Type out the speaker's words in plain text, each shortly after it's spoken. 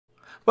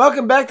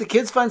Welcome back to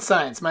Kids Fun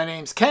Science. My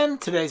name's Ken.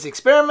 Today's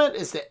experiment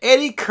is the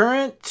eddy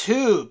current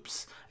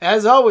tubes.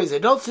 As always,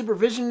 adult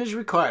supervision is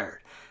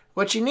required.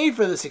 What you need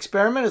for this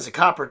experiment is a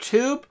copper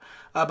tube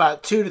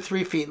about 2 to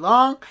 3 feet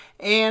long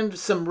and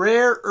some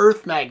rare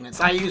earth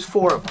magnets. I use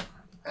 4 of them.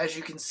 As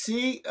you can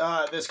see,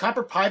 this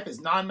copper pipe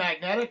is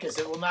non-magnetic as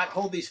it will not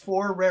hold these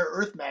 4 rare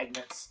earth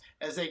magnets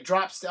as they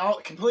drop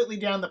completely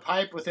down the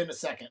pipe within a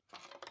second.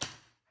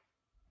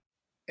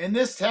 In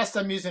this test,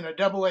 I'm using a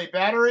AA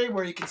battery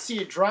where you can see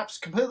it drops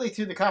completely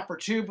through the copper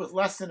tube with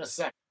less than a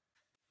second.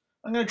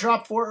 I'm going to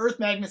drop 4 earth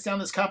magnets down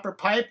this copper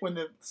pipe when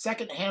the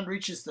second hand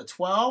reaches the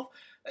 12.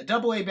 A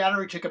AA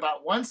battery took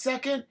about 1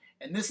 second,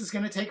 and this is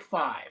going to take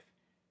 5.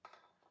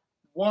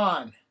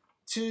 1,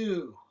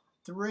 2,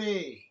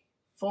 3,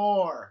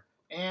 4,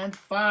 and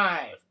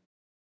 5.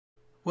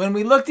 When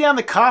we look down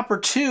the copper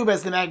tube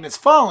as the magnet's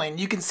falling,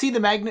 you can see the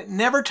magnet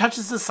never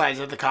touches the sides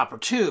of the copper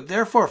tube.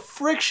 Therefore,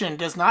 friction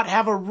does not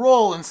have a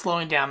role in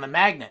slowing down the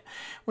magnet.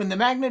 When the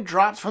magnet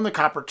drops from the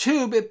copper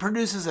tube, it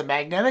produces a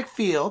magnetic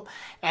field.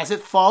 As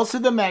it falls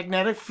through, the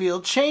magnetic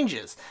field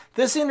changes.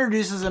 This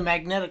introduces a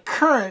magnetic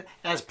current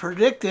as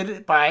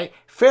predicted by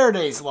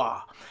Faraday's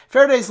law.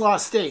 Faraday's law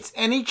states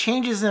any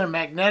changes in a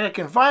magnetic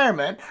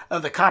environment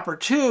of the copper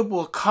tube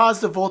will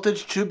cause the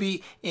voltage to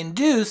be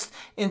induced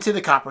into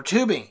the copper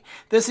tubing.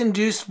 This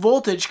induced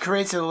voltage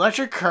creates an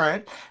electric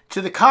current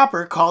to the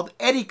copper called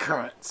eddy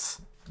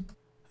currents.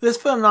 This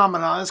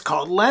phenomenon is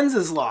called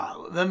Lenz's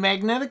law. The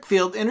magnetic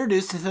field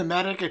introduced into the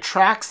magnet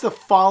attracts the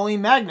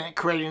falling magnet,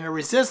 creating a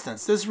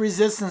resistance. This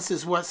resistance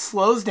is what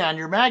slows down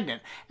your magnet.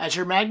 As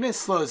your magnet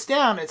slows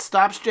down, it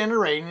stops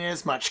generating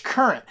as much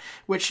current,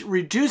 which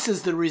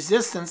reduces the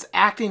resistance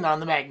acting on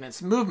the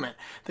magnet's movement.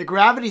 The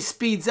gravity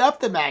speeds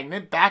up the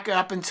magnet back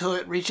up until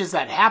it reaches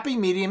that happy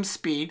medium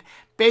speed.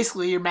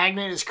 Basically, your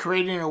magnet is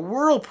creating a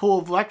whirlpool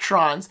of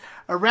electrons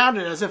around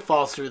it as it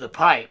falls through the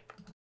pipe.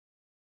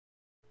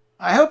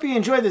 I hope you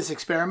enjoyed this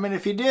experiment.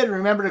 If you did,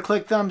 remember to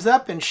click thumbs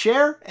up and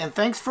share, and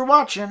thanks for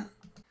watching.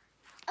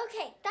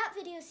 Okay, that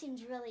video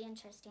seems really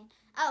interesting.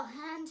 Oh,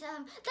 and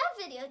that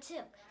video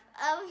too.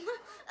 I'm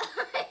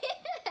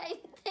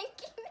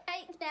thinking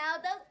right now,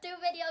 those 2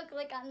 videos,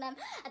 click on them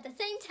at the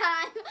same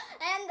time,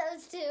 and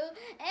those 2,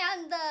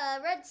 and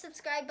the red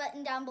subscribe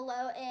button down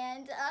below,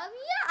 and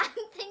yeah,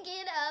 I'm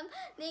thinking,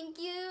 thank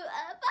you,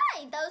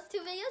 bye, those 2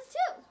 videos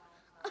too.